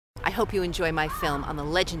I hope you enjoy my film on the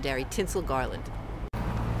legendary Tinsel Garland.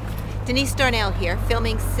 Denise Darnell here,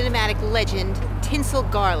 filming cinematic legend Tinsel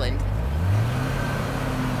Garland.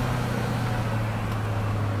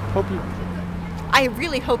 I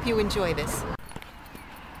really hope you enjoy this.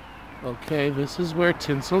 Okay, this is where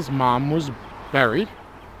Tinsel's mom was buried.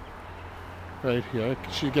 Right here.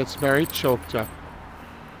 She gets very choked up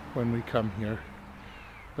when we come here.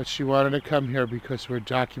 But she wanted to come here because we're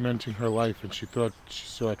documenting her life, and she thought she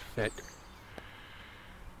saw it fit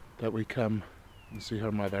that we come and see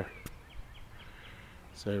her mother.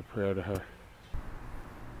 Say a prayer to her.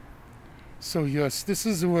 So yes, this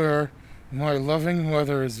is where my loving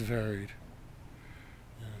mother is buried.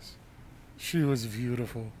 Yes. She was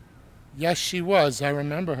beautiful. Yes, she was. I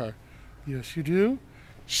remember her. Yes, you do?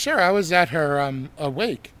 Sure, I was at her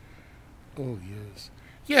wake. Oh, yes.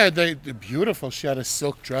 Yeah, they're beautiful. She had a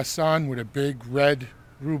silk dress on with a big red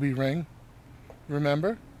ruby ring.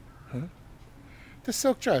 Remember? Huh? The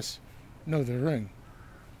silk dress. No, the ring.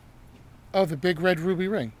 Oh, the big red ruby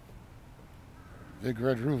ring. Big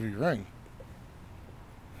red ruby ring.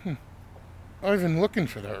 I've been looking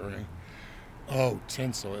for that ring. Oh,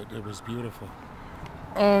 Tinsel, it was beautiful.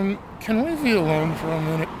 Can we be alone for a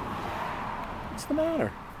minute? What's the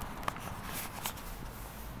matter?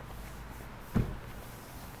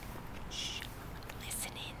 Shh.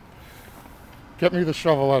 Listen in. Get me the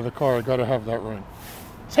shovel out of the car. I gotta have that ring.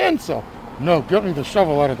 Tinsel! No, get me the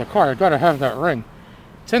shovel out of the car. I gotta have that ring.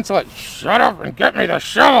 Tinsel, shut up and get me the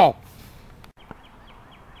shovel!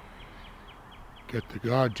 Get the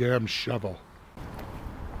goddamn shovel.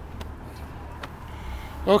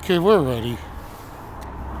 Okay, we're ready.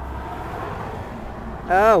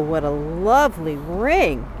 Oh, what a lovely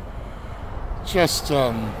ring. Just, you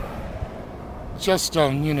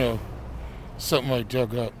know, something I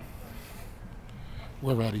dug up.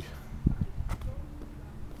 We're ready.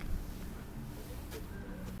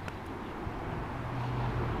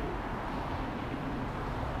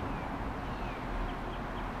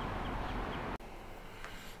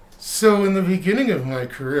 So in the beginning of my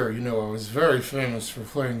career, you know, I was very famous for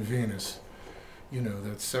playing Venus. You know,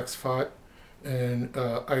 that sex pot. And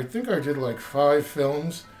I think I did like 5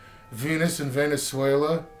 films. Venus in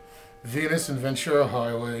Venezuela, Venus in Ventura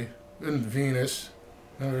Highway, and Venus.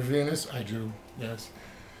 Remember Venus? I do, yes.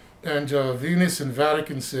 And Venus in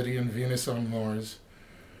Vatican City and Venus on Mars.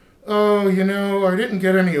 Oh, you know, I didn't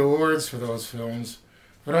get any awards for those films,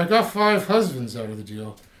 but I got 5 husbands out of the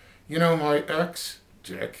deal. You know, my ex,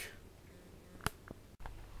 Dick.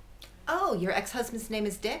 Oh, your ex-husband's name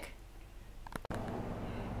is Dick?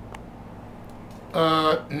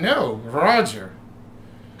 No, Roger.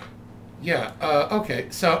 Yeah, okay,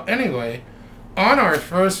 so anyway, on our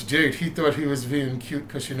first date, he thought he was being cute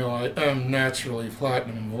because, you know, I am naturally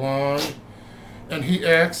platinum blonde, and he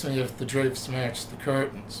asked me if the drapes matched the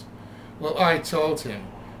curtains. Well, I told him,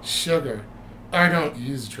 sugar, I don't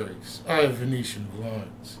use drapes. I have Venetian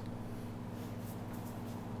blinds.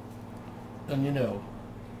 And you know,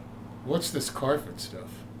 what's this carpet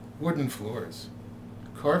stuff? Wooden floors.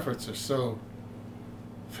 Carpets are so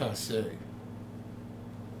passé.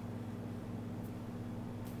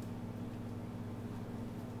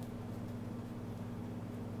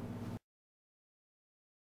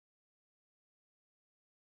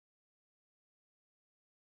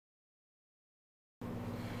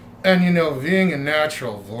 And you know, being a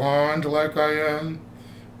natural blonde like I am,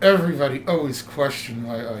 everybody always questioned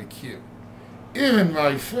my IQ. Even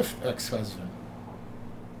my 5th ex-husband.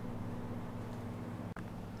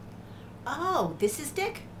 Oh, this is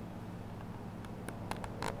Dick?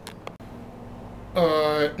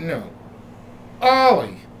 No.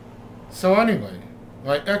 Ollie. So anyway,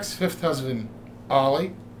 my ex-5th husband,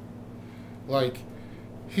 Ollie, like,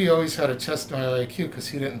 he always had to test my IQ because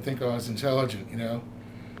he didn't think I was intelligent, you know?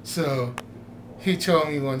 So, he told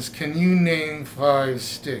me once, can you name 5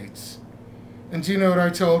 states? And do you know what I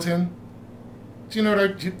told him? Do you know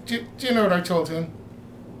what I told him?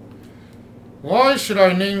 Why should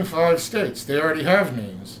I name 5 states? They already have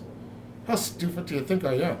names. How stupid do you think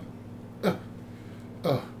I am?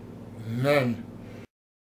 Men.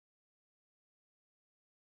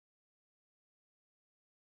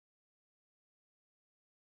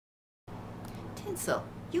 Tinsel,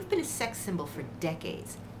 you've been a sex symbol for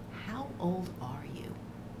decades. How old are you?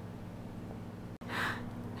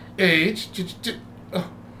 Age?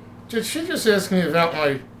 Did she just ask me about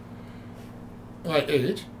my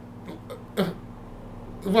age?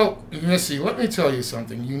 Well, Missy, let me tell you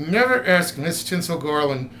something. You never ask Miss Tinsel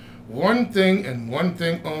Garland one thing and one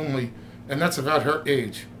thing only, and that's about her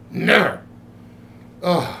age. Never!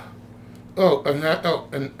 Oh, Oh, and that. Oh,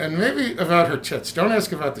 and maybe about her tits. Don't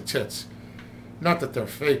ask about the tits. Not that they're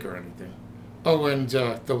fake or anything. Oh, and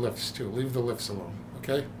the lifts too. Leave the lifts alone,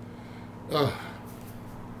 okay?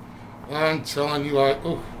 I'm telling you,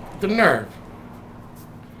 oh, the nerve.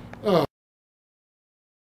 Oh.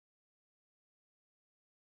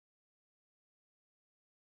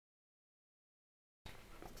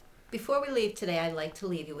 Before we leave today, I'd like to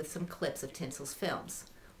leave you with some clips of Tinsel's films.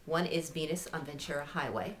 One is Venus on Ventura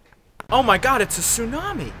Highway. Oh my god, it's a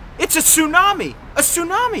tsunami! It's a tsunami! A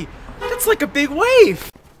tsunami! That's like a big wave!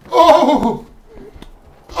 Oh!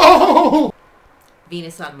 Oh!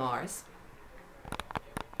 Venus on Mars.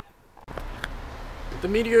 The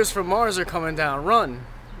meteors from Mars are coming down. Run!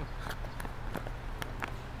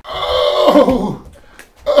 Oh!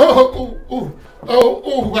 Oh! Oh! Oh!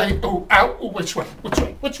 Oh! Wait! Oh! Ow! Oh! Which way? Which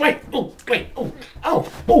way? Which way? Oh! Wait! Oh!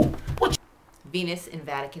 Oh! Oh! Which? Venus in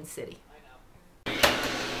Vatican City.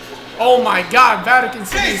 Oh my god, Vatican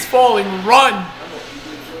City is falling. Run!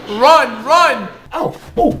 Run! Run! Oh!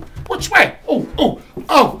 Oh! Which way? Oh! Oh!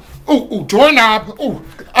 Oh! Oh! Oh! Doorknob! Oh!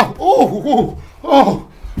 Oh! Oh! Oh!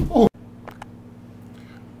 Oh!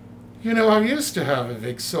 You know, I used to have a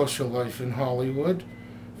big social life in Hollywood,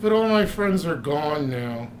 but all my friends are gone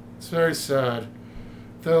now. It's very sad.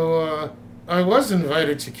 Though, I was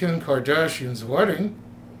invited to Kim Kardashian's wedding.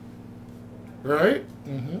 Right?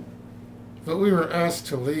 Mm-hmm. But we were asked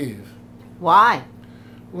to leave. Why?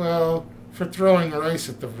 Well, for throwing rice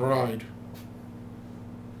at the bride.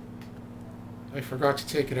 I forgot to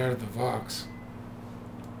take it out of the box.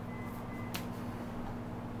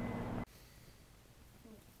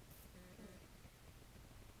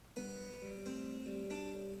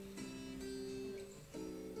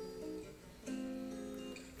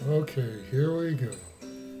 Okay, here we go.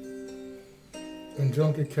 And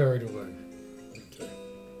don't get carried away. Okay.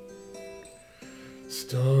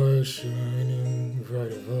 Stars shining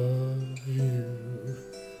right above you.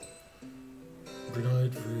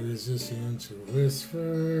 Bright breezes seem to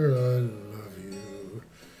whisper, I love you.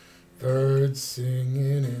 Birds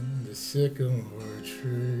singing in the sycamore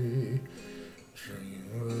tree. Dream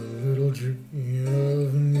a little dream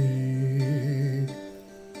of me.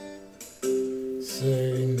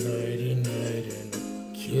 Say nighty night and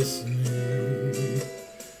kiss me.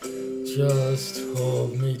 Just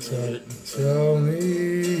hold me tight and tell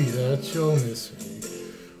me that you'll miss me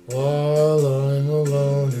while I'm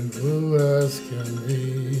alone and blue as can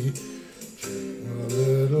be. Dream a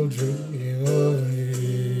little dream of me.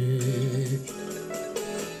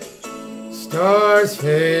 Stars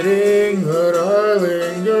fading, but I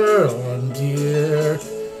linger on, dear.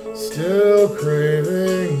 Still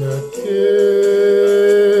craving that kiss.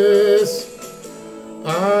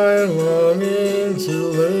 I'm longing to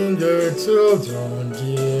linger till dawn,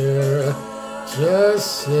 dear.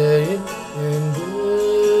 Just saying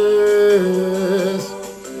this.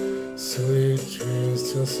 Sweet dreams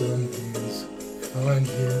till sunbeams find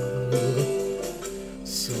you.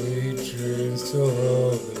 Sweet dreams till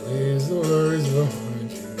all the leaves the words behind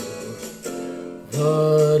you.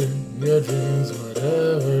 But in your dreams,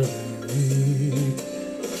 whatever they be,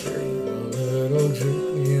 dream a little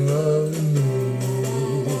dream of me.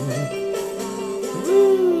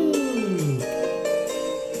 Woo!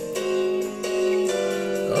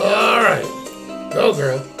 All right, go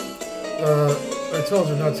girl. I told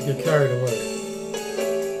you not to get carried away.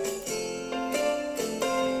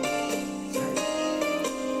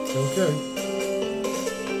 It's okay.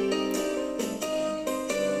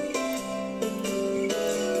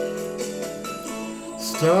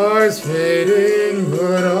 Stars fading,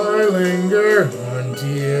 but I linger on,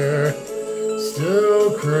 dear. Still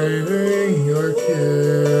craving your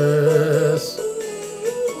kiss.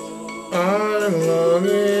 I'm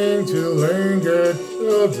longing to linger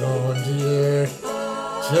till dawn, dear.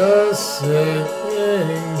 Just saying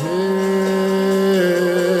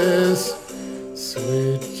this.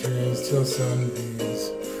 Sweet dreams till sunbeams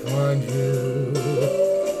find you.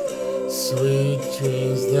 Sweet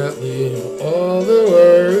dreams that leave all the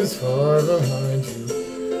words for